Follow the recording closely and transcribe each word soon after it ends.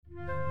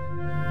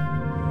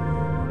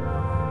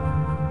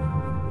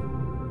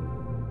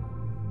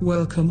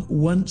Welcome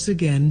once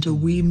again to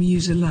We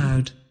Muse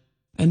Aloud,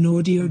 an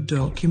audio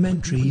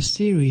documentary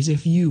series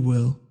if you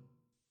will.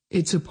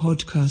 It's a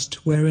podcast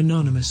where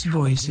anonymous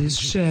voices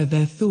share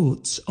their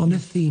thoughts on a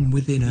theme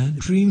within a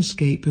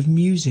dreamscape of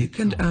music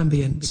and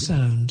ambient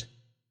sound.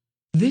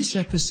 This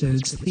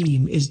episode's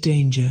theme is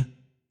danger.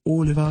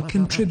 All of our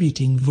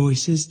contributing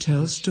voices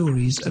tell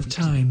stories of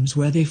times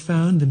where they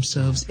found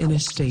themselves in a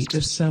state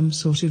of some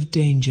sort of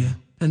danger,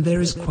 and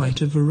there is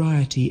quite a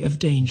variety of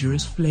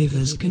dangerous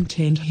flavors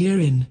contained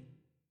herein.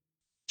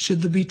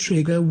 Should there be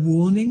trigger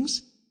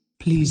warnings?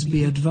 Please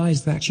be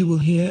advised that you will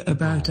hear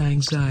about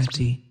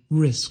anxiety,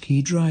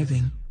 risky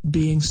driving,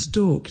 being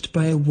stalked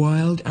by a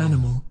wild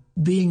animal,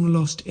 being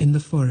lost in the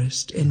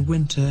forest in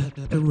winter,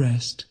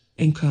 arrest,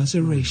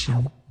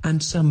 incarceration,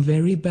 and some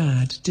very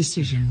bad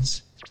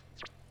decisions.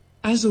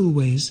 As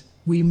always,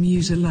 We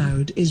Muse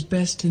Aloud is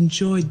best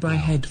enjoyed by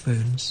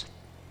headphones.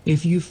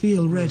 If you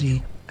feel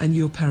ready, and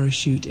your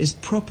parachute is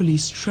properly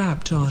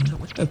strapped on,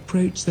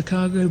 approach the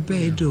cargo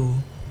bay door.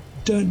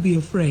 Don't be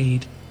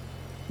afraid.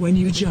 When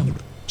you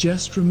jump,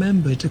 just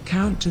remember to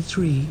count to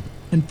 3,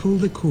 and pull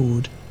the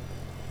cord.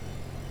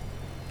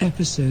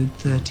 Episode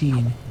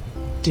 13.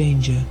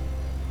 Danger.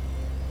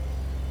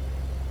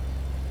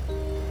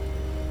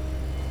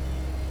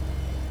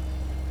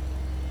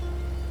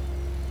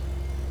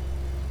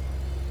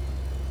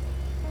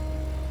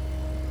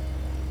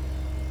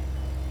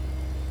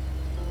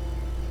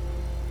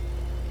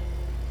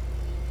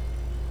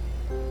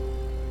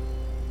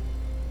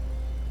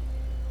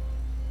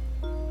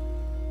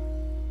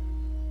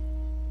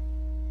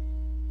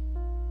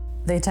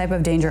 The type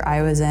of danger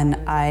I was in,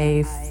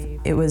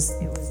 it was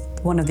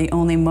one of the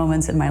only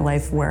moments in my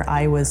life where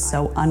I was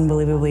so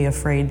unbelievably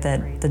afraid that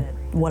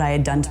what I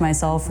had done to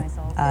myself,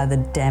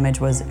 the damage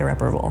was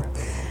irreparable.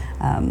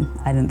 I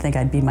didn't think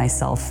I'd be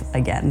myself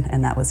again,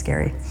 and that was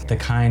scary. The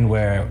kind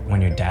where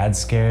when your dad's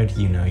scared,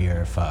 you know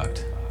you're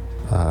fucked.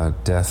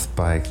 Death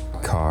by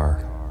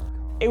car.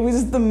 It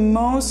was the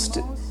most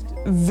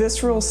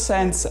visceral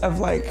sense of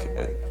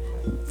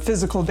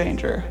physical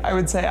danger, I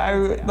would say.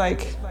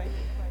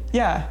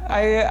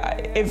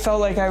 It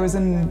felt like I was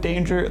in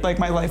danger, like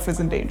my life was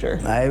in danger.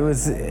 I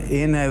was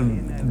in a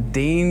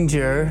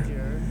danger.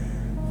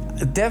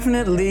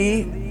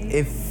 Definitely,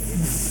 it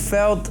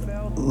felt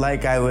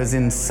like I was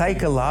in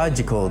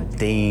psychological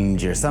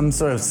danger, some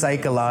sort of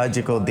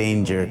psychological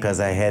danger, because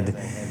I had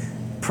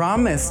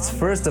promised,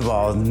 first of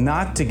all,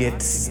 not to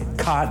get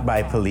caught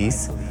by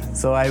police.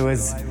 So I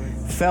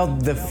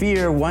felt the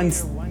fear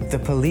once the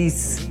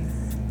police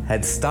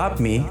had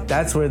stopped me.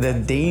 That's where the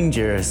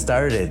danger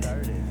started.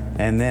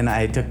 And then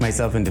I took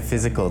myself into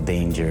physical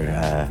danger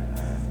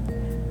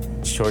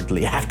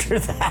shortly after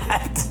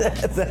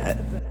that.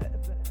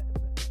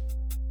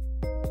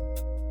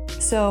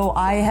 So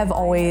I have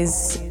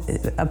always,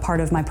 a part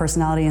of my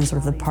personality and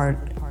sort of the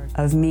part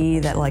of me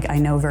that I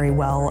know very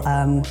well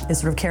is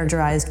sort of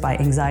characterized by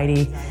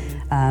anxiety,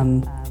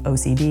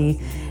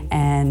 OCD,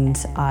 and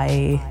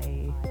I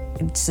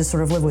just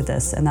sort of live with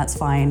this, and that's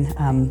fine.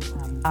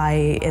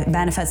 It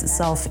manifests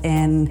itself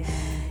in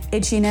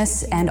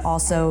itchiness and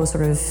also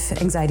sort of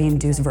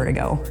anxiety-induced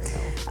vertigo.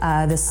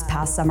 This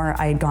past summer,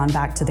 I had gone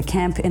back to the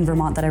camp in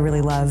Vermont that I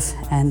really love,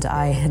 and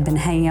I had been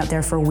hanging out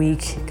there for a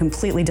week,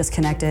 completely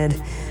disconnected,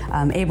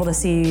 able to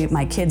see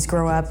my kids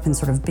grow up and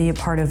sort of be a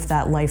part of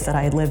that life that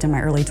I had lived in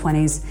my early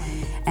 20s.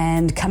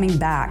 And coming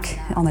back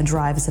on the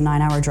drive, it's a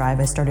 9-hour drive,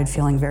 I started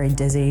feeling very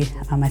dizzy.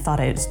 I thought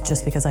it was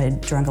just because I had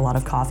drunk a lot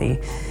of coffee.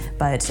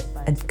 But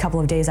a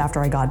couple of days after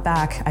I got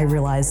back, I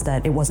realized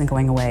that it wasn't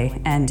going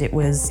away. And it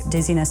was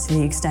dizziness to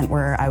the extent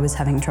where I was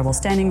having trouble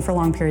standing for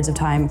long periods of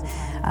time.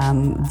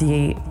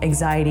 The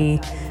anxiety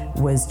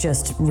was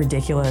just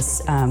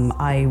ridiculous.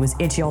 I was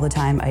itchy all the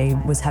time. I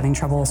was having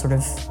trouble sort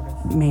of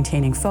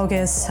maintaining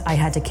focus. I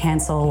had to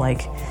cancel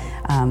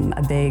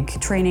a big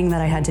training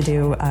that I had to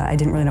do. I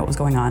didn't really know what was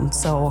going on.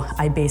 So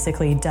I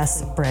basically,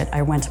 desperate,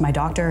 I went to my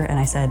doctor and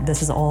I said,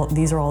 these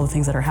are all the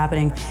things that are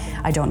happening.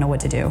 I don't know what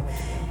to do.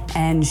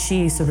 And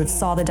she sort of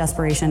saw the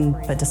desperation,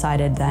 but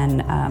decided then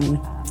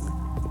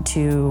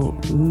to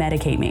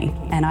medicate me.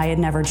 And I had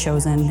never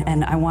chosen,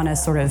 and I want to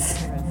sort of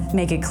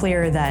make it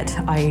clear that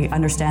I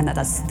understand that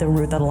that's the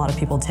route that a lot of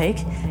people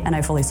take, and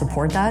I fully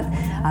support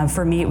that.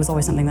 For me, it was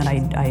always something that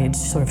I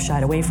sort of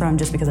shied away from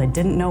just because I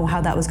didn't know how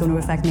that was going to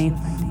affect me,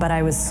 but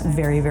I was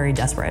very, very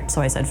desperate,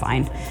 so I said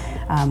fine.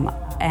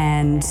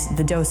 And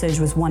the dosage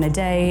was 1 a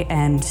day,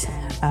 and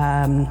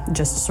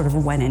just sort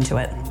of went into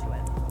it.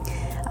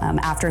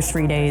 After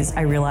 3 days,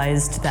 I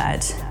realized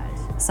that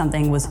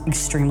something was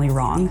extremely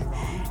wrong.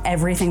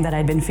 Everything that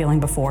I'd been feeling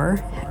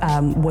before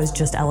was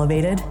just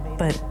elevated,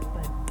 but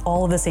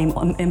all of the same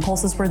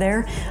impulses were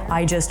there.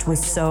 I just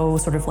was so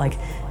sort of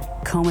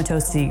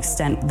comatose to the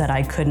extent that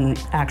I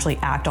couldn't actually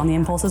act on the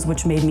impulses,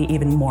 which made me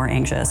even more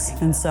anxious.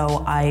 And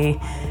so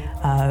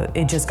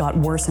it just got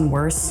worse and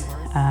worse.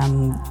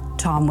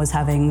 Tom was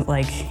having,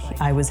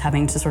 I was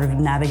having to sort of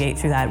navigate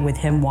through that with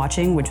him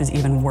watching, which was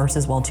even worse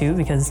as well too,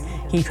 because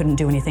he couldn't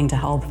do anything to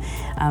help.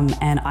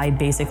 And I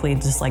basically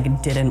just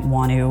didn't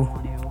want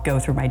to go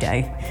through my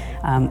day.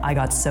 I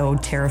got so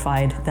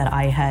terrified that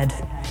I had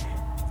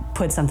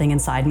put something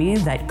inside me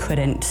that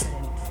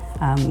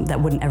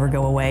wouldn't ever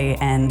go away,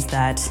 and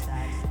that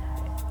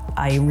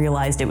I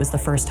realized it was the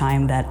first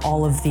time that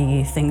all of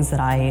the things that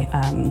I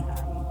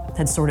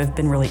had sort of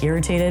been really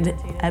irritated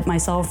at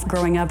myself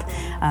growing up,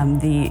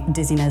 the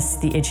dizziness,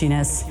 the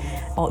itchiness,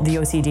 the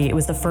OCD, it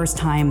was the first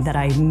time that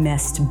I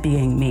missed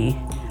being me,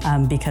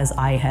 because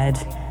I had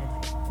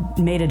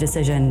made a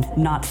decision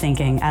not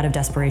thinking, out of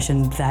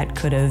desperation, that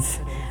could have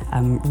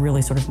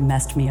really sort of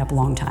messed me up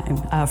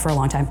for a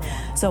long time.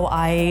 So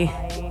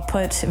I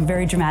put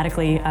very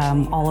dramatically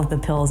all of the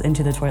pills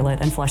into the toilet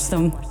and flushed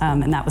them,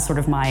 and that was sort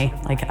of my,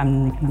 like,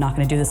 I'm not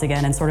going to do this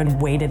again, and sort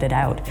of waited it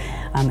out.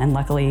 And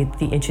luckily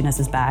the itchiness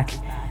is back,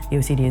 the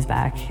OCD is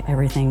back,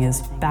 everything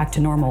is back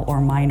to normal, or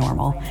my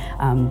normal,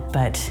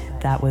 but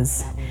that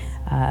was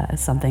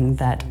something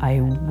that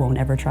I won't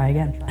ever try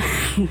again.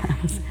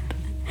 That was it.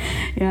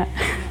 Yeah.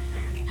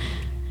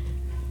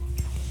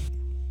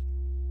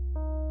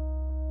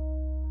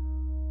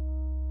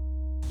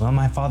 Well,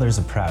 my father's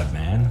a proud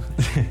man,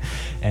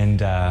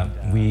 and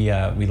we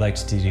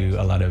liked to do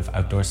a lot of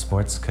outdoor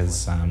sports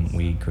because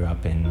we grew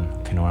up in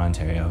Kenora,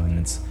 Ontario, and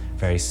it's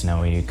very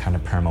snowy, kind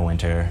of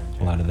perma-winter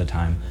a lot of the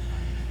time.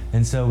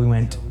 And so we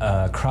went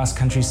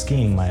cross-country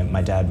skiing,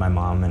 my dad, my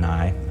mom, and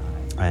I,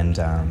 and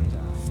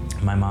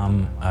my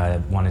mom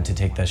wanted to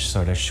take the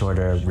sort of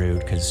shorter route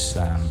because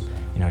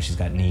she's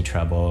got knee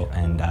trouble,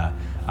 and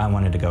I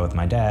wanted to go with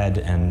my dad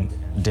and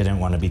didn't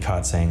want to be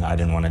caught saying I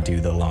didn't want to do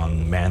the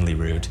long manly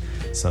route.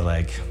 So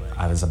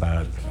I was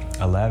about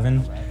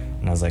 11,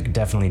 and I was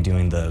definitely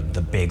doing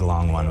the big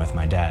long one with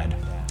my dad.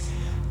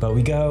 But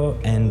we go,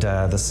 and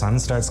the sun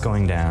starts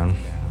going down,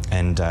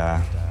 and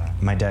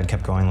my dad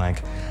kept going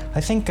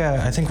I think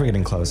we're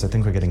getting close,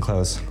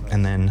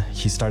 And then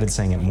he started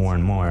saying it more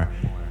and more,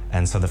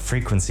 and so the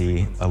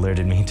frequency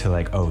alerted me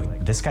to oh,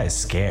 this guy's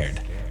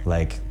scared.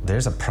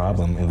 There's a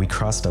problem. And we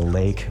crossed a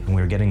lake, and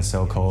we were getting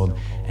so cold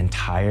and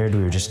tired,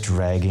 we were just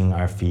dragging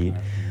our feet.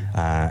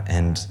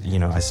 And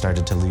I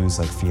started to lose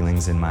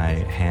feelings in my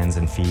hands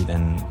and feet,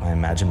 and I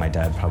imagine my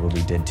dad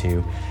probably did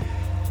too.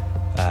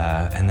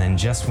 And then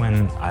just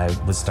when I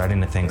was starting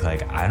to think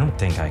I don't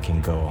think I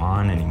can go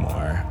on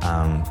anymore,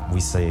 we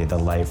see the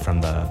light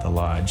from the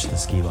lodge, the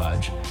ski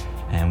lodge,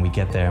 and we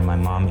get there. My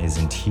mom is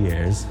in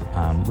tears,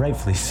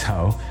 rightfully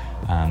so.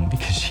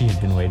 Because she had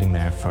been waiting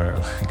there for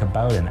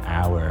about an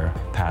hour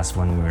past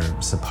when we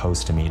were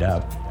supposed to meet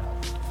up.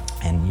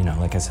 And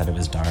like I said, it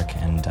was dark,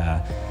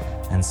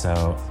 and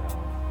so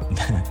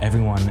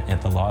everyone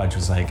at the lodge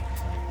was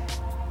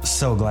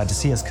so glad to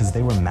see us because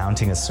they were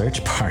mounting a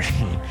search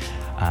party.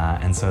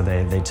 And so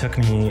they took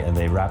me, and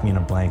they wrapped me in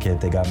a blanket,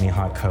 they got me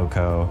hot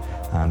cocoa,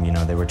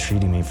 they were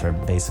treating me for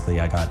basically,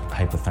 I got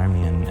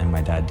hypothermia, and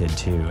my dad did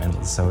too.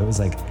 And so it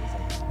was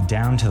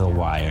down to the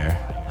wire.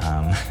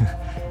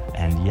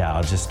 And yeah,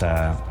 I'll just,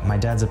 my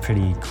dad's a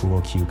pretty cool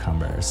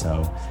cucumber,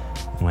 so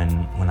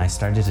when I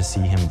started to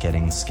see him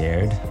getting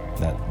scared,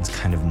 that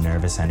kind of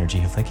nervous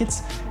energy of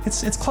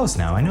it's close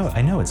now,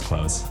 I know it's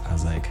close, I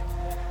was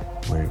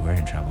we're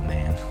in trouble,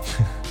 man.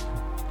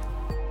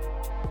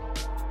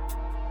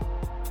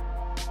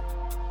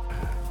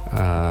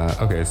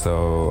 Okay,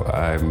 so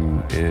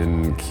I'm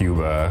in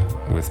Cuba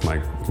with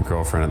my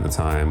girlfriend at the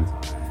time.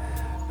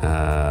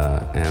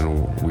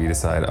 And we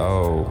decide,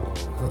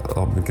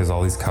 because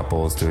all these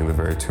couples doing the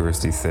very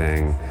touristy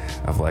thing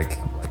of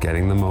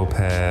getting the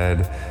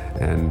moped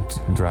and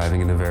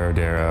driving into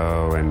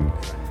Veradero, and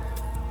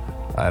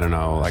I don't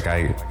know,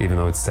 even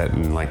though it's set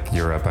in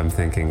Europe, I'm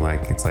thinking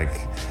it's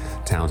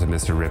Talented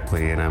Mr.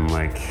 Ripley, and I'm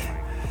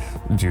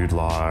Jude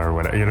Law or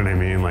whatever, you know what I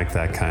mean?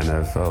 That kind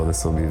of,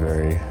 this will be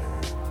very,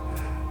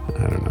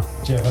 I don't know.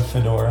 Do you have a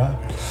fedora?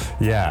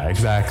 Yeah,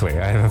 exactly.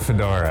 I have a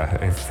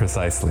fedora,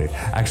 precisely.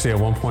 Actually, at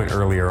one point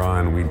earlier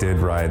on, we did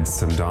ride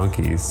some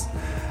donkeys,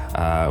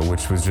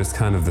 which was just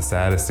kind of the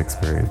saddest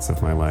experience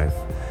of my life.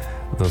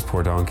 Those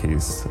poor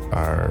donkeys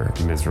are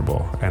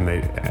miserable, and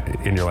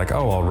you're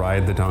I'll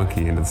ride the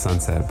donkey into the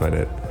sunset, but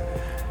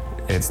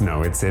it's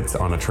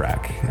on a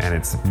track and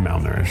it's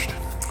malnourished.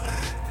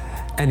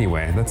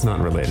 Anyway, that's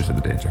not related to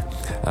the danger.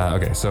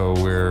 Okay, so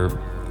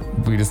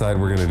we decide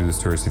we're going to do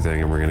this touristy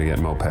thing, and we're going to get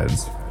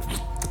mopeds.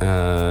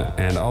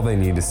 And all they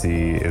need to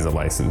see is a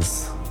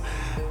license,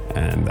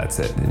 and that's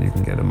it, and you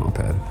can get a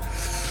moped.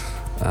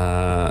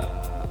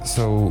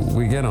 So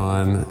we get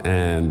on,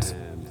 and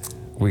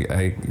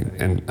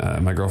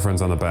my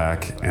girlfriend's on the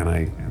back, and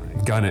I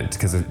gun it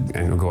because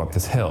it'll go up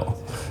this hill,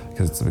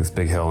 because it's this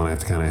big hill, and I have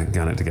to kind of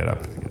gun it to get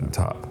up to the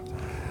top.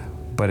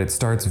 But it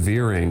starts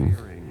veering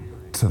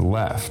to the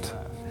left,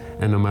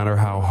 and no matter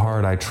how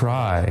hard I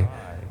try,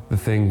 the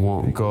thing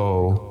won't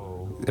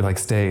go,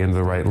 stay in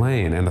the right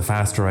lane. And the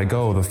faster I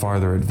go, the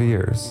farther it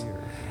veers.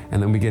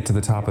 And then we get to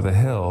the top of the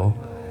hill,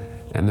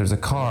 and there's a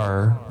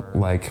car,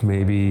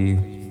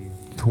 maybe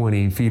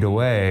 20 feet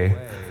away,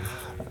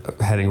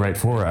 heading right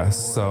for us.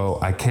 So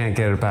I can't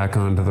get it back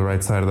onto the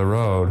right side of the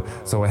road.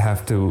 So I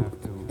have to,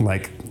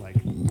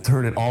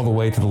 turn it all the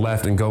way to the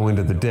left and go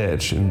into the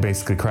ditch and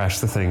basically crash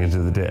the thing into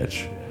the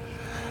ditch.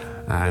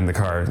 And the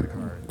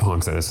car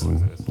honks at us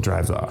and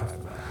drives off.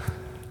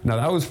 Now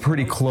that was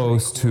pretty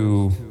close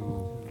to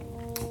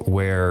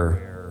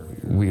where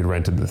we had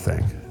rented the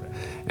thing.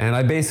 And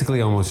I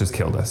basically almost just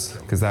killed us,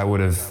 because that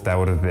would have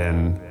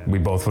been, we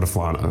both would have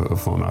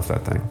flown off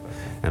that thing.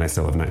 And I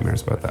still have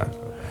nightmares about that.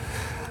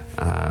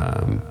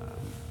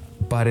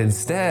 But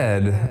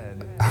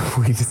instead,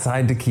 we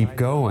decide to keep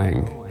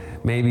going.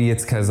 Maybe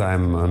it's because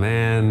I'm a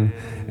man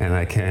and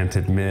I can't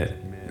admit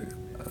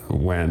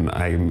when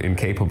I'm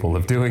incapable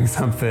of doing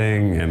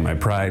something and my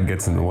pride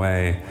gets in the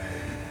way.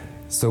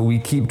 So we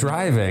keep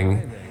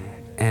driving,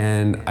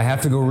 and I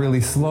have to go really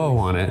slow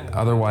on it,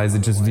 otherwise it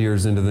just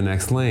veers into the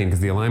next lane because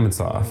the alignment's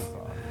off.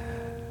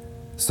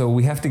 So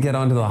we have to get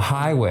onto the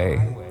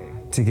highway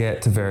to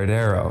get to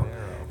Veradero.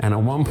 And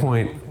at one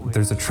point,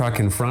 there's a truck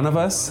in front of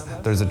us,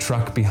 there's a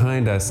truck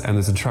behind us, and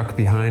there's a truck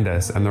behind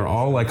us, and they're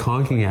all like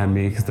honking at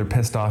me because they're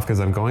pissed off because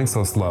I'm going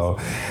so slow.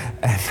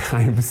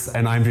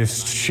 And I'm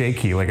just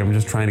shaky, like I'm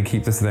just trying to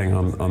keep this thing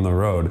on the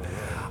road.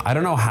 I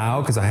don't know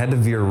how, because I had to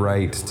veer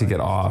right to get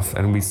off,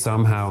 and we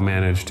somehow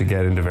managed to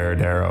get into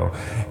Veradero,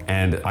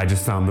 and I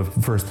just found the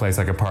first place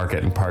I could park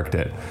it and parked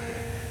it.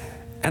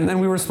 And then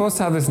we were supposed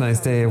to have this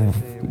nice day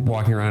of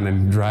walking around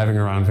and driving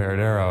around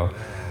Veradero,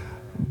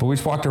 but we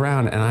just walked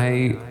around,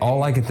 and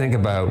all I could think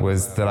about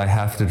was that I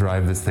have to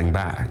drive this thing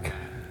back,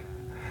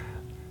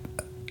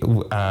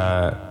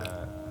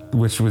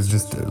 which was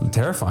just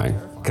terrifying,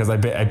 because I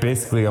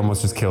basically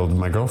almost just killed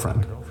my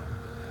girlfriend.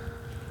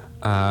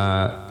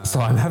 So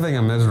I'm having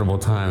a miserable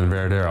time in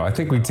Veradero. I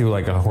think we do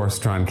like a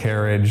horse-drawn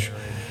carriage.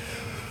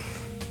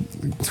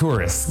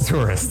 Tourists.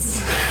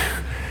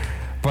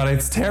 But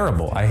it's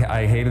terrible.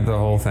 I hated the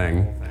whole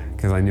thing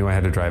because I knew I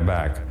had to drive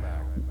back.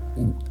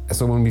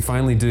 So when we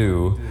finally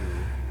do,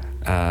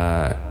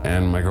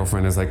 and my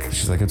girlfriend is like,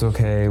 she's like, it's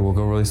okay, we'll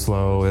go really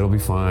slow, it'll be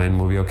fine,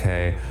 we'll be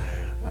okay.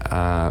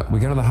 We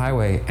get on the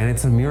highway, and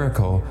it's a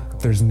miracle.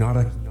 There's not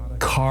a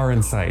car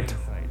in sight.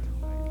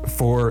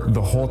 For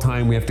the whole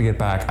time we have to get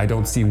back, I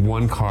don't see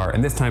one car,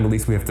 and this time at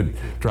least we have to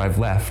drive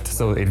left,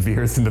 so it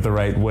veers into the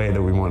right way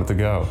that we want it to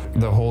go.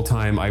 The whole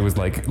time I was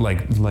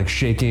like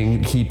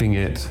shaking, keeping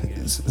it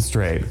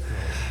straight.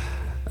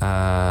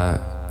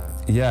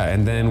 Yeah,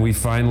 and then we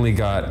finally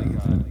got,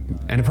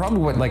 and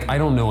probably I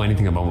don't know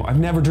anything about, I've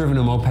never driven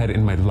a moped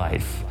in my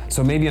life.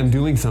 So maybe I'm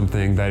doing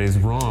something that is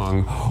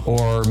wrong,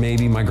 or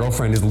maybe my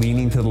girlfriend is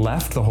leaning to the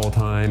left the whole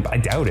time. I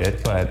doubt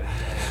it, but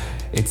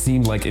it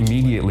seemed like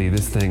immediately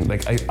this thing,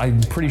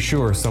 I'm pretty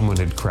sure someone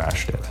had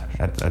crashed it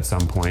at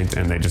some point,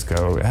 and they just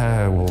go,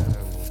 we'll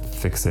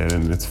fix it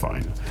and it's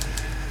fine.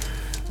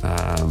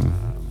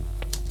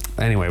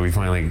 Anyway, we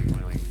finally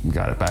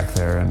got it back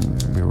there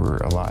and we were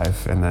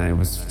alive, and then it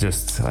was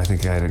just, I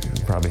think I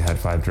probably had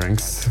 5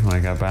 drinks when I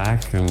got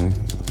back, and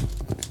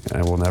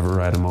I will never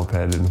ride a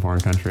moped in a foreign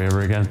country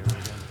ever again.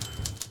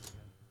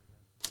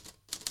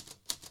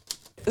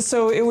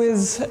 So it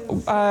was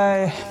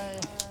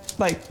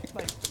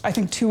I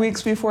think 2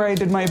 weeks before I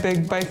did my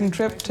big biking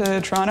trip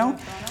to Toronto.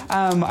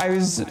 I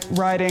was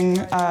riding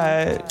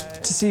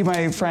to see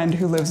my friend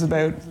who lives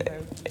about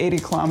 80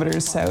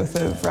 kilometers south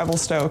of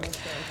Revelstoke,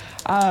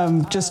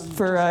 just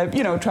for,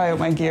 try out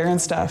my gear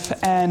and stuff.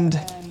 And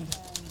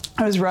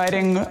I was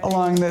riding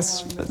along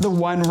the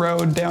one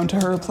road down to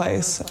her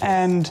place,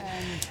 and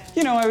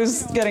I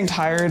was getting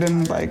tired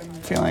and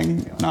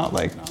feeling not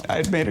like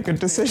I'd made a good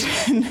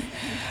decision.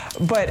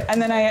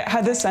 And then I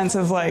had this sense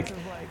of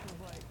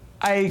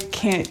I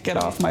can't get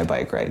off my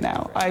bike right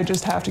now. I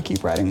just have to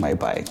keep riding my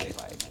bike.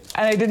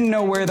 And I didn't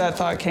know where that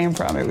thought came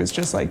from. It was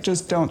just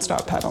just don't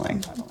stop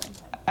pedaling.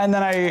 And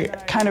then I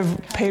kind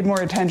of paid more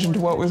attention to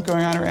what was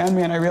going on around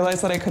me, and I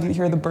realized that I couldn't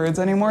hear the birds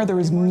anymore. There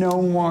was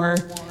no more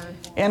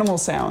animal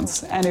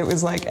sounds, and it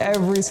was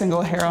every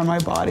single hair on my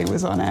body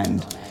was on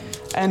end.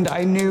 And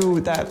I knew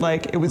that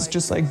it was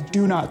just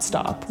do not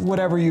stop,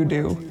 whatever you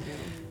do.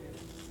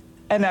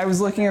 And I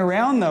was looking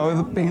around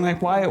though, being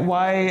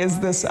why is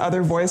this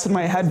other voice in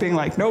my head being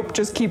nope,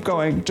 just keep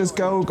going, just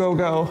go, go,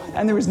 go.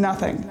 And there was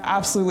nothing,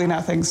 absolutely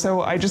nothing. So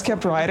I just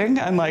kept riding,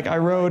 and I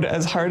rode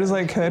as hard as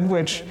I could,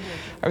 which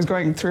I was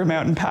going through a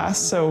mountain pass,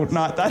 so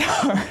not that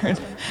hard.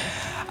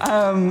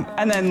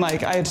 And then I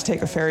had to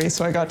take a ferry,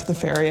 so I got to the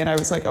ferry and I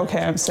was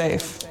okay, I'm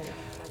safe.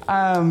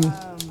 And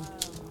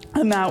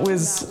that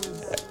was,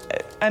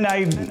 and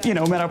I,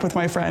 met up with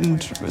my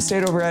friend,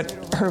 stayed over at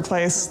her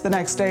place. The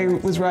next day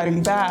was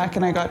riding back,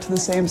 and I got to the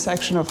same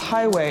section of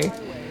highway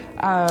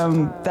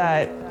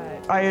that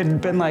I had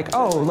been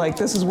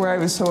this is where I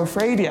was so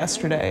afraid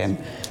yesterday.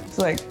 And it's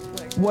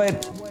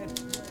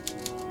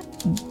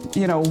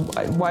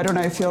why don't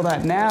I feel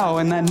that now?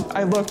 And then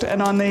I looked,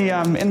 and on the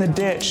in the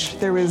ditch,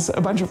 there was a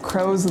bunch of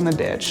crows in the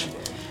ditch.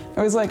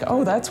 I was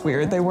oh, that's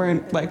weird. They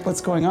weren't what's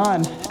going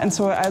on? And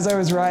so as I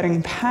was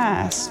riding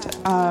past,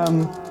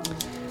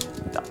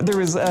 there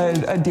was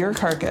a deer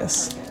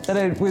carcass that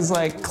it was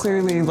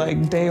clearly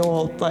day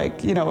old,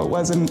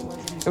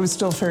 it was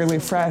still fairly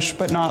fresh,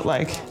 but not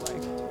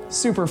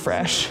super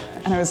fresh.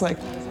 And I was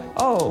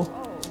oh.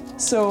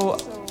 So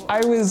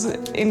I was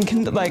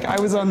I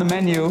was on the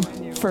menu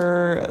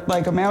for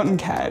like a mountain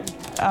cat,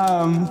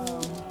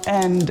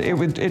 and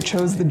it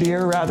chose the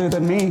deer rather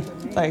than me,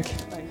 like.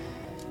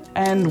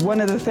 And one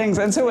of the things,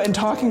 and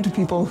talking to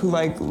people who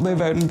like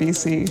live out in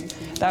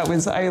BC,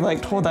 I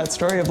like told that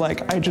story of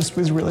like, I just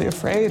was really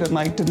afraid and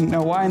like didn't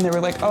know why. And they were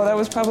like, oh, that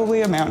was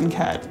probably a mountain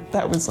cat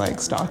that was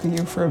like stalking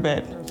you for a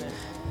bit.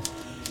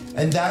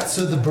 And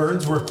so the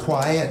birds were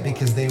quiet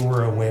because they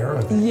were aware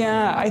of it?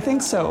 Yeah, I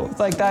think so.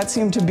 Like that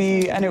seemed to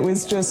be, and it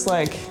was just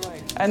like,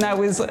 and that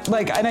was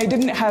like, and I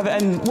didn't have,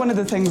 and one of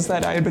the things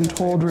that I had been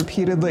told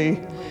repeatedly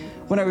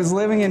when I was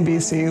living in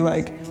BC,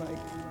 like,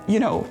 you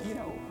know,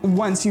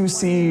 once you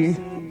see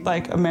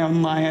like a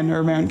mountain lion or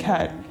a mountain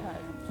cat,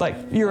 like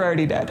you're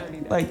already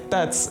dead. Like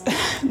that's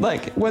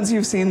like once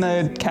you've seen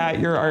the cat,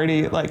 you're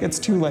already like it's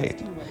too late.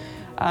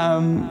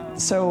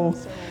 So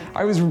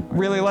I was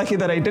really lucky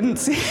that I didn't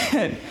see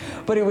it,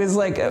 but it was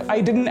like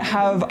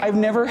I've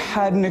never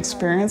had an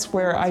experience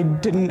where I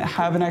didn't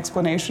have an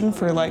explanation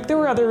for like, there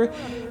were other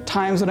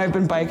times when I've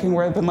been biking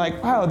where I've been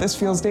like, wow, this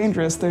feels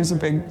dangerous. There's a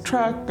big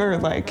truck, or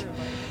like,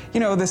 you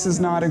know, this is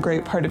not a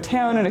great part of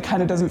town and it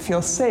kind of doesn't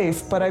feel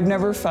safe, but I've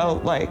never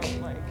felt like,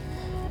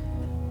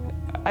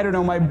 I don't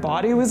know, my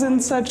body was in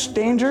such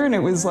danger, and it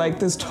was like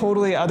this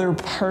totally other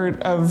part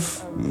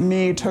of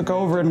me took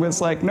over and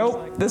was like,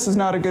 nope, this is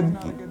not a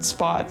good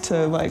spot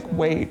to like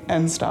wait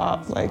and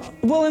stop. Like,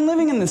 well, and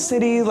living in the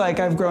city, like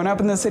I've grown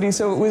up in the city,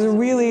 so it was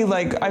really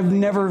like, I've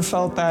never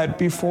felt that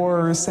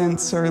before or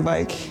since, or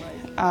like,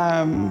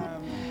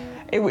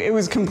 it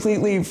was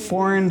completely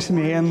foreign to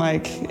me, and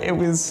like, it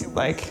was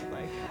like,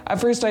 at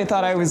first I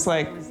thought I was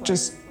like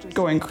just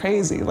going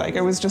crazy. Like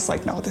it was just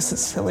like, no, this is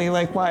silly.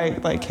 Like why,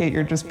 like, Kate,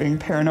 you're just being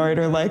paranoid,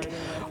 or like,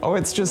 oh,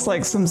 it's just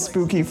like some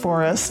spooky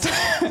forest.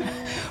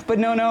 But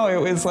no,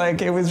 it was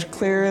like, it was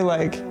clear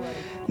like,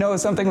 no,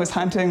 something was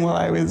hunting while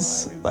I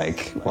was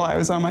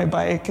on my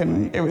bike,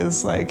 and it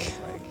was like,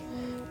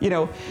 you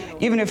know,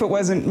 even if it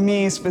wasn't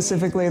me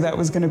specifically that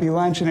was going to be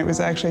lunch and it was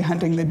actually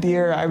hunting the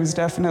deer, I was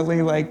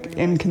definitely like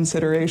in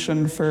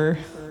consideration for,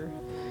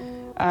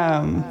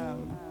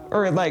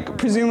 or like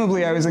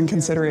presumably I was in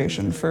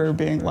consideration for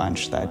being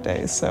lunch that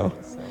day, so.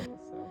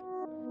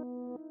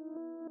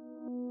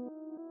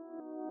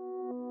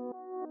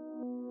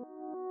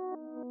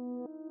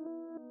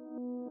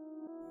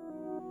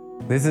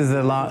 This is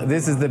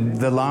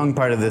the long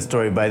part of the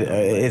story, but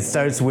it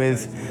starts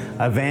with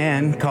a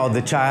van called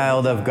the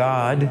Child of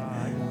God,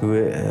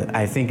 who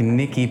I think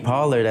Nikki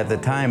Pollard at the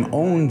time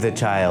owned the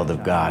Child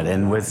of God,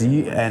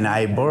 and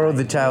I borrowed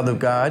the Child of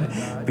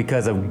God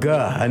because of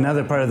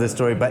another part of the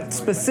story, but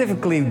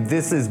specifically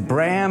this is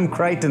Bram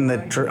Crichton, the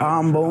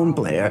trombone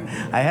player.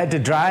 I had to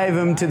drive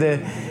him to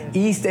the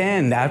East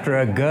End after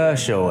a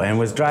show, and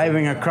was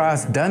driving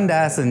across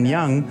Dundas and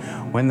Yonge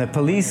when the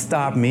police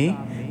stopped me,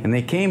 and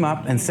they came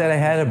up and said I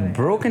had a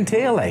broken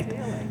taillight.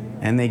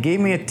 And they gave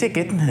me a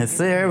ticket.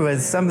 It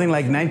was something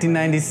like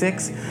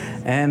 1996.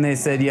 And they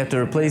said, you have to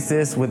replace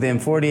this within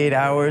 48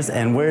 hours.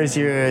 And where's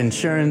your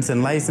insurance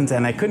and license?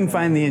 And I couldn't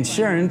find the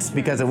insurance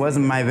because it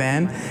wasn't my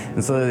van.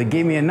 And so they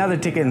gave me another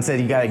ticket and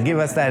said, you got to give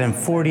us that in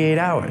 48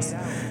 hours.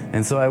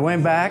 And so I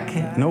went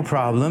back, no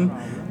problem.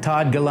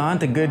 Todd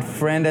Gallant, a good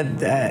friend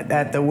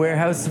at the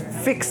warehouse,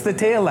 fixed the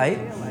taillight.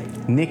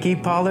 Nikki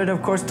Pollard,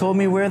 of course, told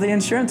me where the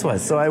insurance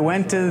was. So I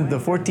went to the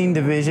 14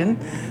 division,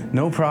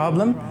 no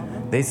problem.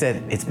 They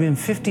said, it's been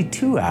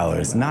 52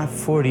 hours, not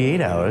 48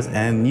 hours,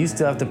 and you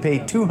still have to pay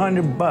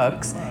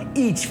 $200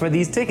 each for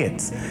these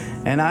tickets.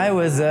 And I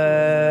was,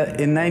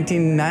 in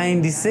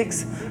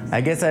 1996, I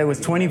guess I was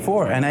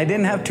 24, and I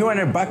didn't have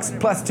 $200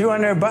 plus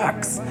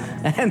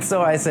 $200. And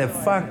so I said,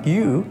 fuck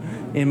you,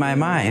 in my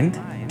mind,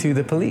 to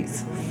the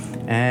police.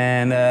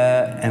 And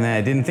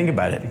I didn't think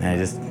about it. I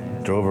just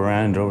drove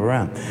around.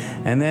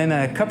 And then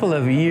a couple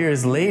of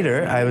years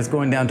later, I was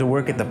going down to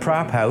work at the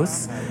Prop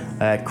House,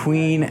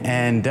 Queen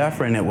and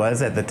Dufferin it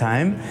was at the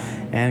time,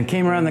 and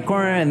came around the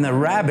corner, and the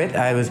Rabbit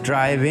I was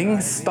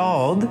driving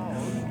stalled,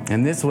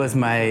 and this was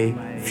my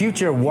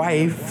future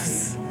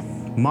wife's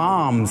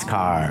mom's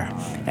car.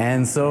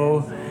 And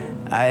so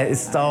I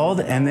stalled,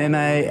 and then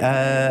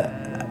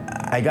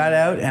I got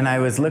out, and I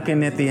was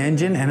looking at the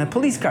engine, and a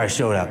police car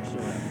showed up.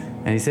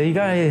 And he said, you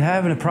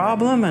having a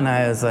problem? And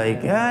I was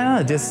like, yeah,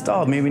 no, just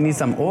stalled. Maybe need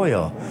some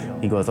oil.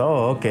 He goes,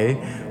 oh, okay.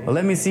 Well,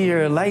 let me see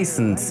your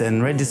license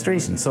and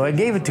registration. So I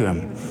gave it to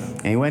him.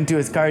 And he went to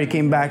his car, he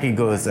came back, he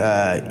goes,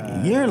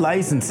 your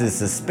license is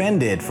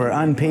suspended for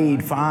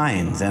unpaid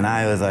fines. And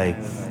I was like,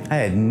 I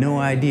had no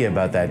idea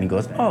about that. And he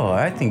goes, oh,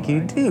 I think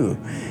you do.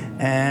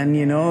 And,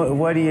 you know,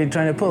 what are you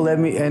trying to pull?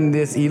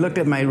 He looked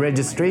at my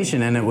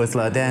registration, and it was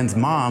LaDan's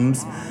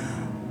mom's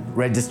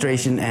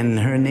registration, and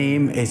her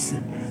name is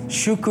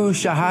Shuku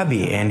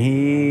Shahabi. And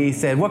he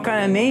said, what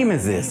kind of name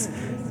is this?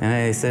 And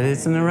I said,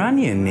 it's an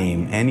Iranian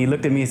name. And he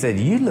looked at me and said,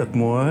 you look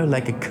more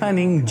like a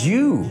cunning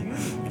Jew.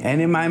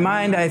 And in my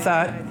mind, I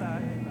thought,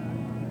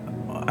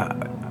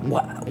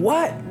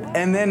 what?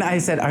 And then I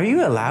said, are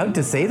you allowed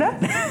to say that?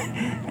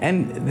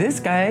 And this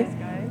guy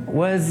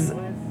was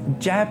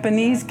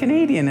Japanese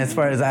Canadian as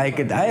far as I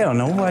could. I don't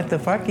know what the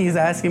fuck he's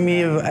asking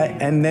me,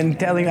 and then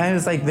telling. I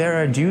was like,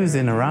 there are Jews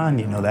in Iran,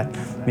 you know that.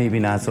 Maybe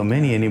not so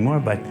many anymore,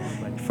 but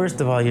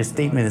first of all, your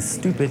statement is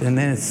stupid, and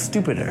then it's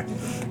stupider.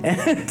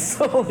 And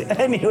so,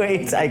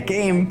 anyways, I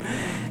came,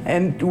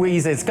 and he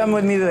says, come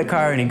with me to the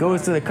car, and he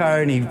goes to the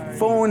car, and he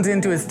phones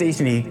into his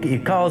station. He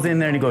calls in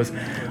there, and he goes,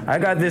 I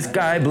got this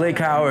guy, Blake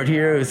Howard,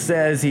 here, who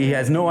says he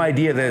has no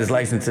idea that his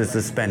license is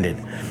suspended.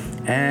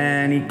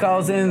 And he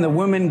calls in, the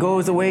woman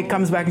goes away,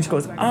 comes back, and she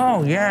goes,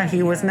 oh, yeah,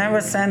 he was never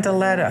sent a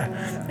letter.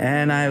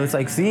 And I was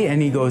like, see?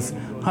 And he goes,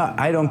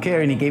 I don't care.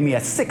 And he gave me a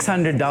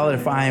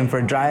 $600 fine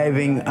for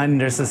driving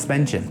under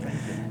suspension.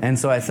 And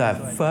so I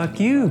thought, fuck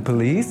you,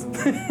 police.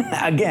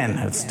 Again,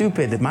 a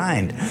stupid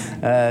mind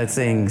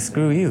saying,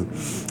 screw you.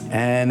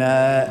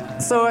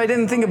 And so I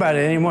didn't think about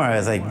it anymore. I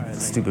was like,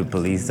 stupid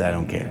police, I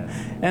don't care.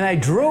 And I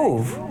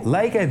drove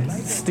like a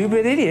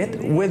stupid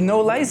idiot with no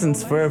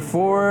license for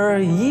 4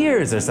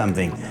 years or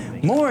something.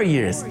 More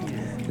years.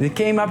 It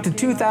came up to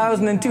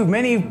 2002.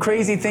 Many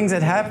crazy things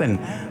had happened.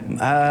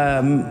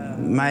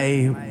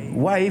 My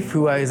wife,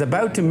 who I was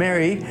about to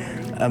marry,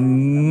 a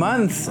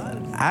month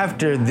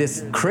after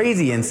this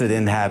crazy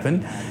incident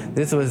happened,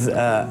 this was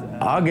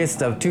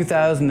August of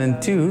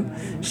 2002,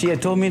 she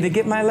had told me to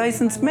get my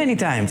license many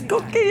times. Go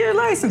get your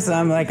license. And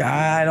I'm like,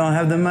 I don't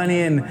have the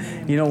money.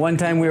 And, you know, one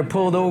time we were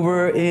pulled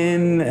over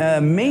in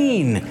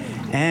Maine,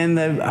 and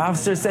the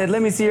officer said,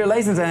 let me see your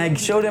license. And I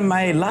showed him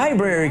my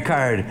library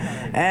card.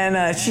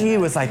 And she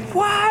was like,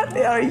 what?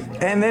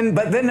 And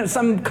then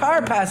some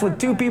car passed with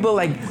two people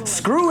like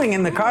screwing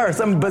in the car,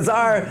 some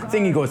bizarre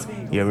thing. He goes,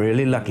 you're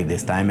really lucky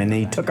this time. And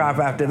he took off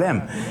after them.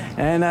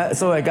 And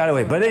so I got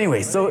away. But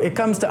anyway, so it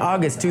comes to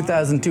August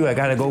 2002. I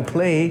got to go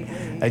play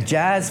a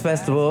jazz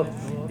festival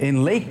in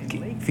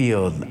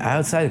Lakefield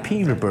outside of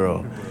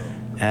Peterborough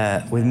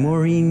with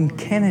Maureen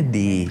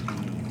Kennedy.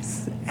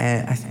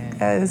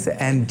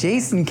 And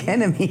Jason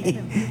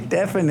Kennedy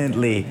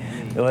definitely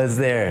was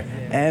there.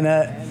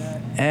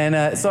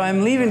 And so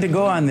I'm leaving to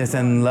go on this,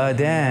 and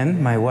LaDan,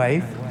 my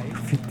wife,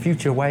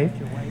 future wife,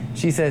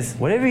 she says,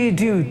 whatever you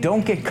do,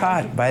 don't get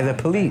caught by the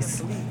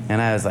police.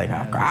 And I was like,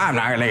 oh, I'm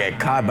not gonna get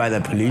caught by the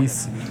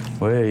police.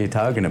 What are you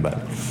talking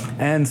about?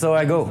 And so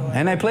I go,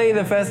 and I play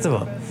the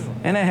festival,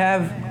 and I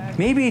have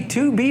maybe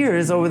 2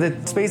 beers over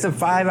the space of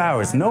 5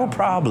 hours, no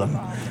problem.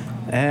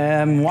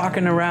 And I'm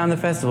walking around the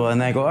festival,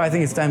 and I go, I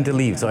think it's time to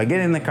leave. So I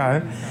get in the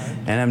car,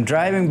 and I'm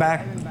driving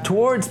back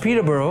towards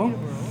Peterborough,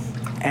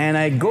 and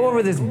I go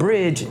over this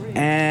bridge,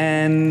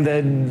 and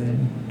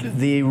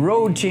the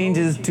road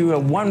changes to a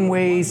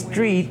one-way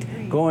street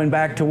going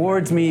back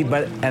towards me,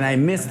 and I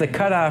miss the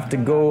cutoff to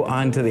go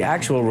onto the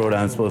actual road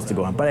I'm supposed to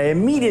go on. But I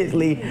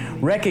immediately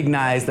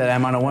recognize that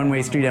I'm on a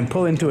one-way street and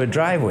pull into a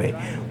driveway.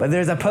 But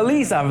there's a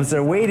police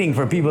officer waiting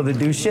for people to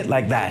do shit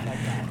like that.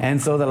 And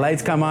so the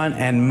lights come on,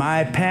 and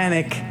my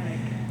panic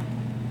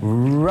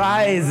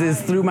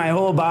rises through my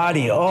whole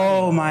body.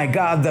 Oh my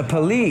God, the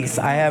police.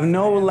 I have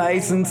no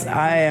license.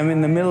 I am in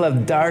the middle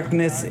of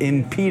darkness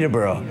in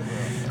Peterborough.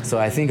 So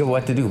I think of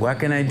what to do. What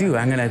can I do?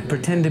 I'm going to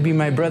pretend to be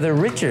my brother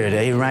Richard.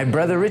 My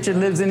brother Richard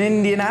lives in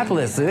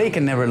Indianapolis, so they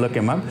can never look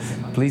him up.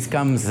 Police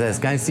comes, says,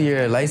 can I see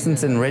your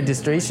license and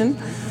registration?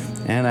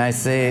 And I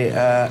say,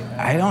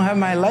 I don't have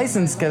my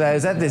license because I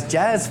was at this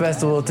jazz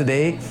festival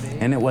today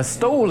and it was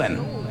stolen,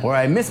 or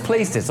I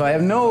misplaced it, so I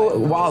have no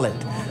wallet.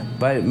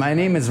 But my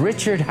name is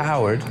Richard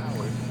Howard.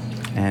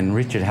 And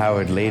Richard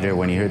Howard later,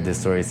 when he heard this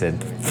story, said,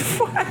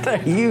 what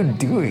are you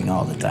doing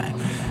all the time?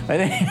 But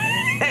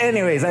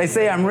anyways, I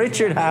say, I'm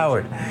Richard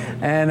Howard.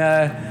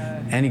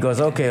 And he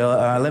goes, okay,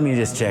 let me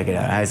just check it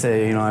out. I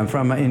say, you know, I'm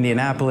from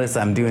Indianapolis.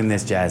 I'm doing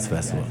this jazz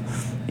festival.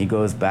 He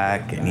goes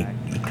back, and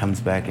he comes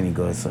back, and he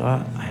goes,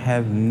 oh, I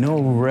have no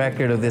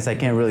record of this. I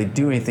can't really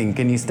do anything.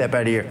 Can you step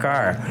out of your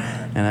car?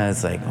 And I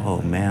was like,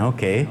 oh, man,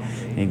 okay.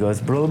 And he goes,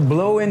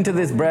 blow into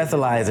this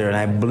breathalyzer. And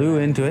I blew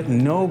into it.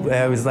 Nope,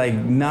 I was like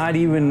not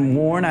even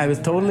worn. I was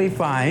totally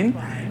fine.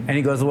 And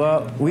he goes,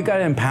 well, we got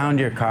to impound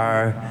your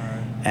car.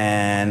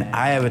 And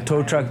I have a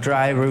tow truck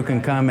driver who can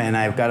come, and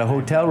I've got a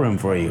hotel room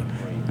for you.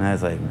 And I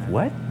was like,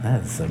 what?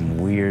 That's some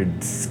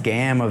weird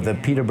scam of the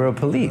Peterborough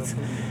police.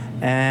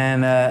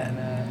 And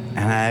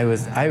I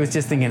was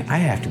just thinking, I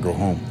have to go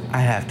home. I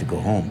have to go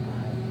home.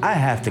 I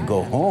have to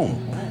go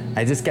home.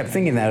 I just kept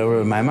thinking that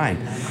over in my mind.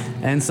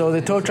 And so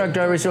the tow truck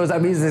driver shows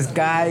up. He's this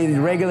guy,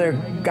 regular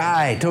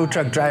guy, tow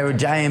truck driver,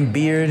 giant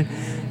beard.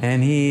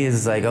 And he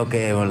is like,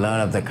 okay, we'll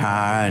load up the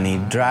car. And he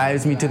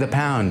drives me to the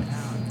pound.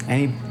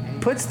 And he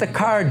puts the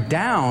car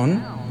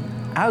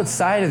down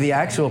outside of the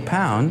actual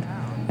pound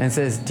and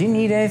says, do you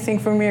need anything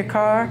from your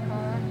car?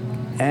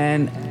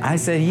 And I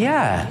said,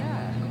 yeah,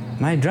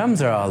 my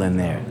drums are all in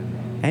there.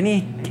 And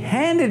he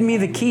handed me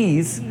the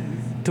keys,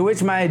 to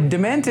which my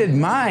demented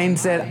mind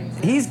said,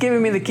 he's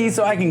giving me the keys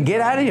so I can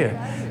get out of here.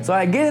 So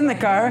I get in the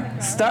car,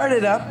 start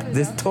it up,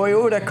 this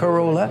Toyota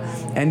Corolla,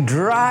 and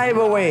drive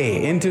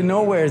away into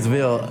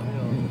Nowheresville,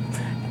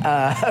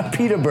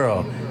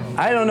 Peterborough.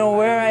 I don't know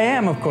where I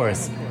am, of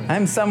course.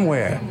 I'm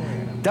somewhere.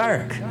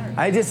 Dark.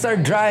 I just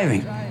start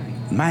driving.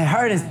 My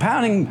heart is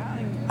pounding.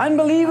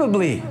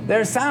 Unbelievably,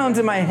 there are sounds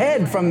in my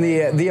head from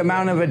the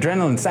amount of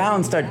adrenaline.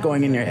 Sounds start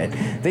going in your head.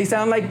 They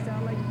sound like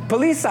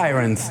police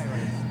sirens.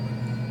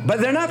 But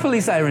they're not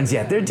police sirens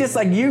yet. They're just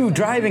like you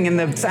driving and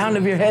the sound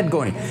of your head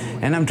going.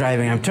 And I'm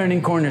driving, I'm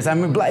turning corners,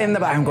 I'm in the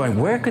back, I'm going,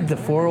 where could the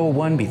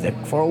 401 be? The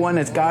 401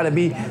 has got to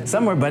be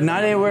somewhere, but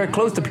not anywhere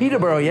close to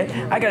Peterborough yet.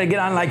 I got to get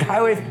on like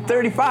Highway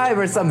 35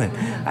 or something.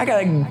 I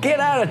got to get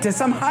out to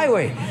some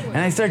highway. And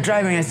I start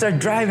driving. And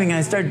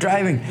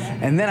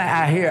then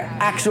I hear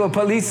actual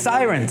police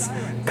sirens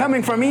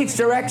coming from each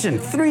direction,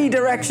 3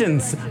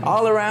 directions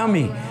all around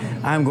me.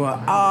 I'm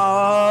going,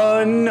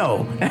 oh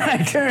no. And I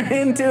turn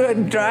into a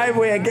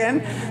driveway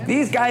again.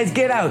 These guys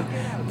get out.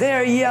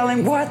 They're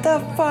yelling, what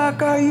the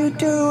fuck are you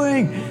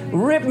doing?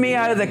 Rip me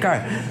out of the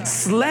car.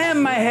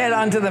 Slam my head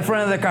onto the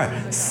front of the car.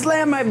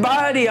 Slam my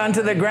body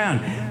onto the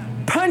ground.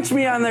 Punch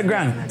me on the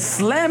ground.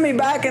 Slam me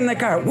back in the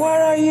car. What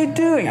are you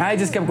doing? I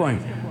just kept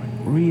going,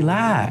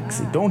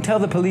 relax. Don't tell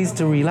the police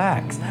to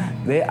relax.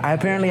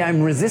 Apparently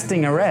I'm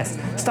resisting arrest.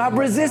 Stop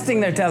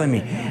resisting, they're telling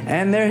me.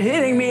 And they're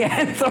hitting me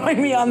and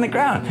throwing me on the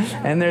ground.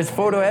 And there's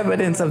photo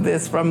evidence of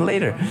this from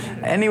later.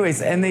 Anyways,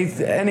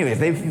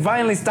 they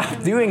finally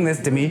stopped doing this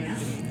to me.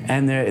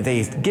 And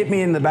they get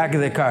me in the back of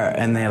the car.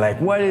 And they're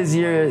like, what is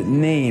your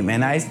name?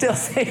 And I still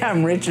say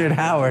I'm Richard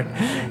Howard.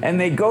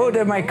 And they go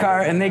to my car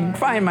and they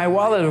find my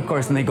wallet, of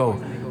course. And they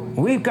go,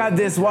 we've got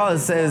this wallet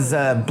that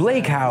says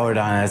Blake Howard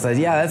on it. I said,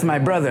 yeah, that's my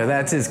brother.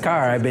 That's his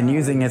car. I've been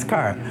using his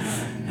car.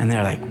 And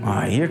they're like,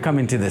 oh, you're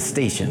coming to the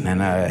station.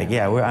 And I'm like,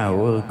 yeah,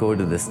 we'll go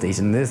to the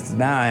station.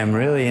 Now I'm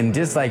really in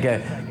just like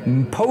a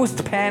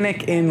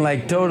post-panic in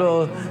like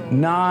total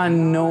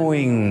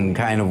non-knowing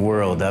kind of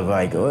world of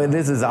like, oh,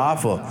 this is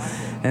awful.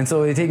 And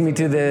so they take me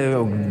to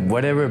the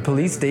whatever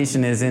police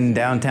station is in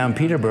downtown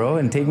Peterborough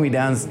and take me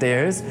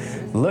downstairs,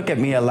 look at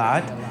me a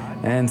lot,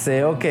 and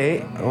say,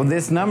 okay, well,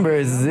 this number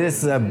is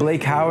this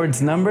Blake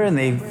Howard's number, and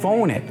they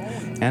phone it.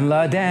 And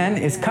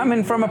LaDan is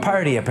coming from a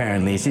party,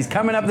 apparently. She's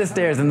coming up the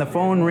stairs, and the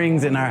phone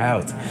rings in our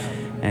house.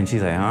 And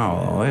she's like,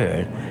 oh,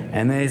 weird.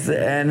 And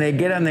they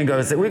get on and they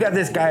go, so we got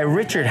this guy,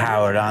 Richard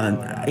Howard,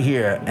 on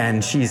here.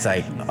 And she's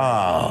like,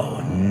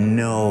 oh,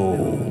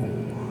 no.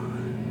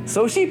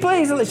 So she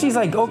plays, she's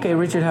like, okay,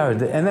 Richard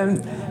Howard. And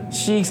then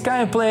she's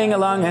kind of playing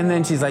along, and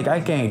then she's like,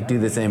 I can't do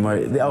this anymore.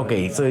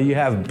 Okay, so you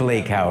have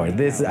Blake Howard.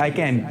 I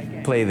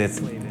can't play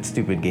this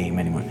stupid game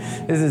anymore.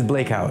 This is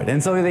Blake Howard.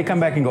 And so they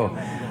come back and go,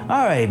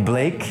 all right,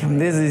 Blake,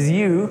 this is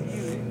you.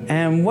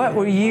 And what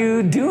were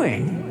you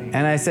doing?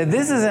 And I said,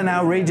 this is an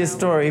outrageous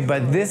story,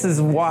 but this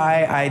is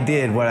why I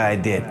did what I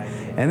did.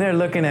 And they're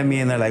looking at me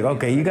and they're like,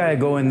 okay, you gotta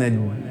go in the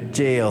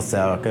jail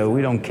cell, okay?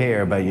 We don't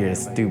care about your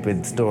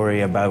stupid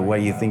story about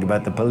what you think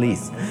about the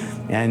police.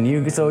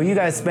 And so you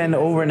guys spend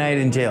overnight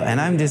in jail.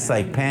 And I'm just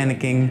like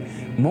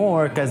panicking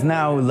more because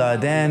now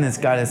LaDan has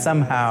got to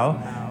somehow,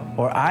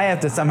 or I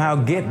have to somehow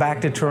get back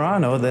to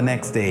Toronto the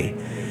next day.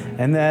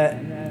 And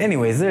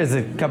anyways, there's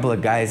a couple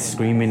of guys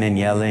screaming and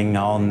yelling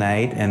all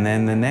night. And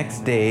then the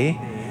next day,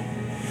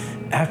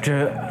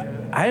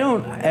 I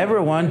don't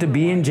ever want to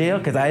be in jail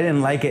because I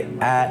didn't like it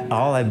at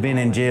all. I've been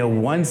in jail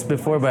once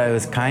before, but I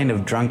was kind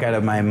of drunk out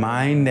of my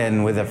mind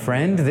and with a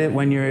friend. That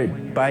when you're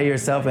by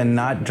yourself and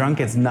not drunk,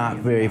 it's not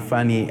very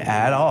funny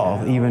at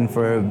all, even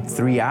for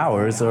 3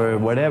 hours or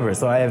whatever.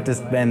 So I have to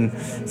spend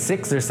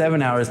 6 or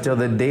 7 hours till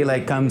the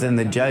daylight comes and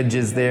the judge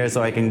is there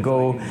so I can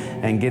go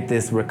and get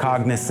this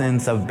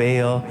recognizance of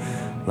bail.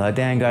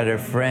 LaDan got her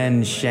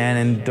friend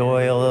Shannon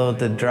Doyle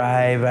to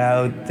drive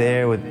out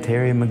there with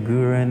Terry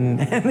McGuran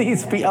and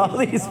all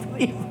these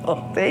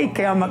people. They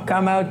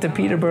come out to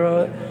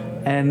Peterborough,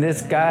 and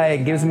this guy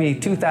gives me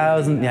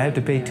 $2,000. I have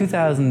to pay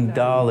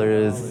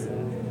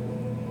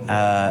 $2,000.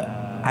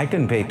 I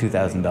couldn't pay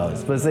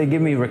 $2,000, but they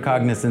give me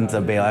recognizance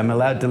of bail. I'm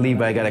allowed to leave,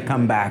 but I got to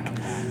come back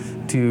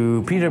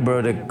to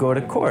Peterborough to go to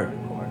court.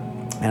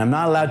 And I'm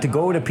not allowed to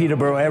go to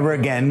Peterborough ever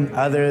again,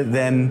 other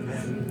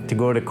than to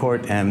go to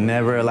court, and I'm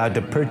never allowed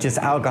to purchase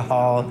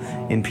alcohol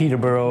in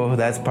Peterborough.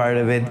 That's part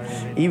of it.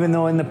 Even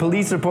though in the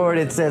police report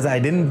it says I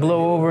didn't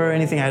blow over or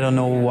anything, I don't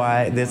know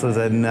why. This was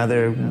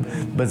another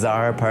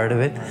bizarre part of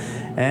it.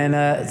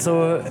 And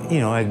so,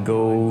 I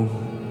go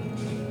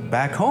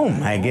back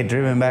home. I get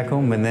driven back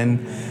home, and then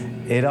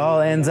it all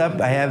ends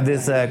up, I have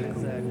this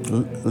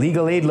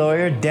legal aid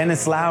lawyer,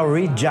 Dennis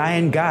Lowry,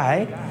 giant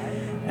guy.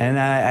 And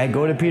I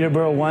go to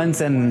Peterborough once,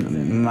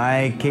 and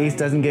my case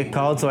doesn't get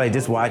called, so I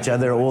just watch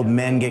other old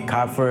men get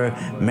caught for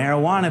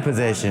marijuana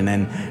possession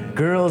and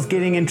girls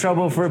getting in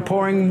trouble for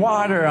pouring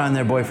water on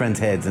their boyfriends'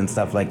 heads and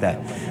stuff like that.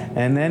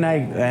 And then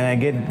I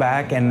get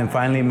back, and then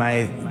finally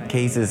my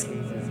case is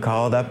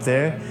called up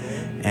there,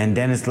 and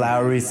Dennis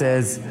Lowry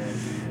says,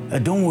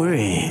 don't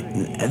worry,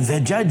 the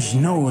judge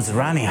knows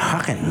Ronnie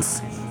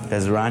Hawkins,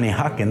 because Ronnie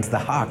Hawkins, the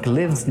Hawk,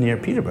 lives near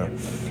Peterborough.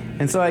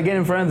 And so I get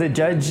in front of the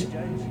judge,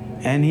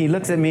 and he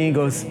looks at me and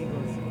goes,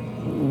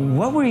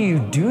 what were you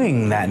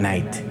doing that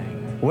night?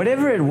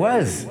 Whatever it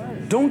was,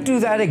 don't do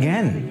that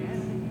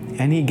again.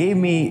 And he gave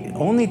me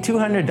only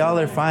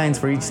 $200 fines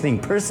for each thing.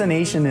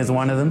 Personation is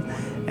one of them,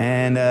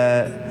 and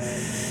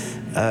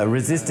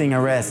resisting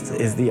arrest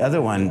is the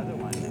other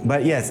one.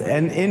 But yes,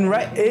 and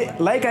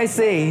like I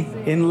say,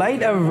 in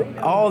light of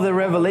all the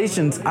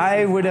revelations,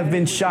 I would have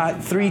been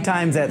shot 3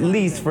 times at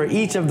least for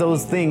each of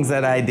those things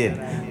that I did.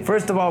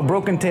 First of all,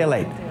 broken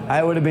taillight.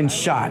 I would have been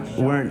shot.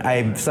 Weren't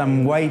I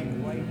some white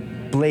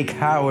Blake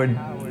Howard,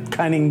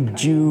 cunning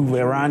Jew,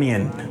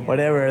 Iranian,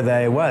 whatever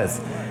that I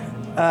was.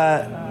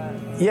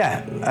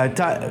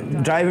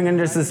 Driving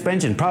under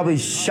suspension, probably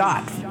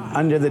shot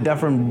under the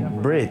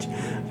Dufferin Bridge.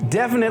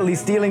 Definitely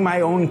stealing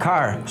my own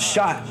car,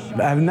 shot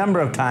a number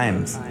of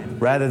times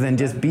rather than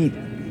just beat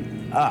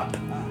up.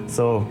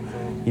 So,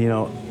 you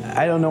know,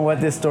 I don't know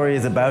what this story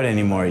is about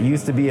anymore. It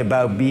used to be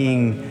about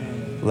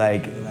being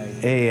like,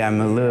 hey,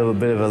 I'm a little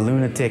bit of a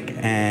lunatic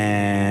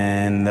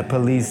and the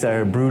police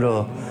are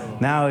brutal.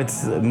 Now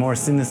it's more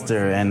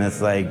sinister and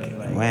it's like,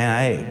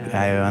 man,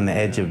 I'm on the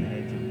edge of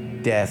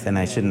death and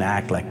I shouldn't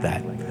act like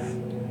that.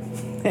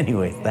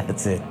 Anyway,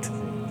 that's it.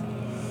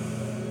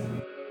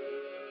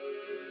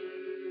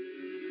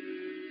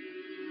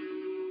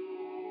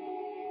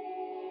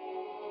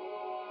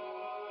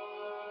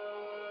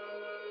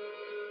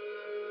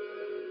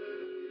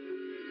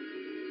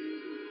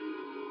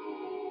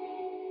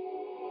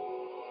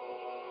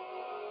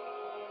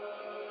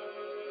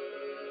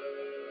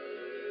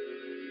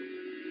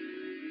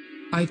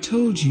 I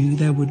told you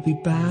there would be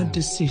bad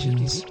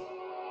decisions.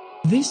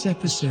 This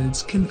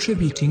episode's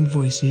contributing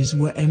voices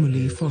were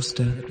Emily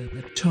Foster,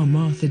 Tom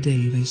Arthur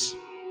Davis,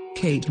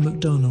 Kate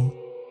McDonnell,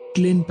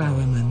 Glyn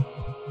Bowerman,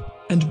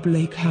 and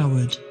Blake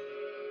Howard.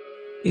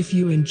 If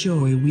you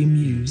enjoy We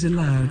Muse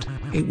Aloud,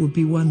 it would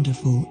be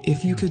wonderful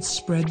if you could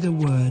spread the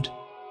word.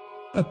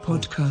 A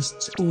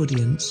podcast's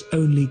audience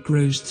only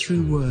grows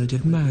through word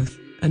of mouth,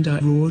 and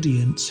our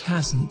audience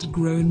hasn't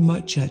grown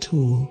much at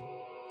all.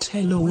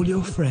 Tell all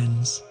your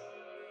friends.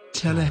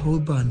 Tell a whole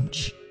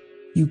bunch.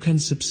 You can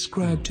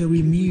subscribe to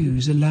We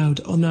Muse Aloud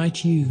on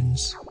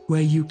iTunes,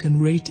 where you can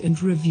rate and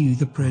review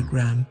the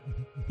program.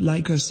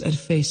 Like us at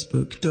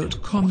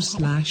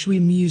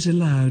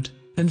facebook.com/WeMuseAloud,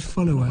 and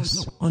follow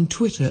us on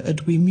Twitter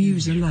at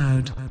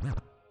WeMuseAloud.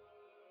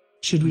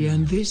 Should we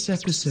end this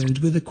episode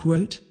with a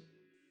quote?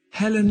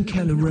 Helen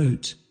Keller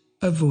wrote,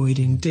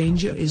 "Avoiding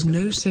danger is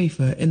no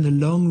safer in the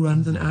long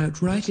run than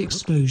outright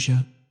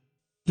exposure.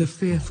 The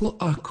fearful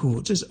are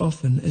caught as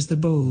often as the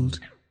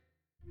bold."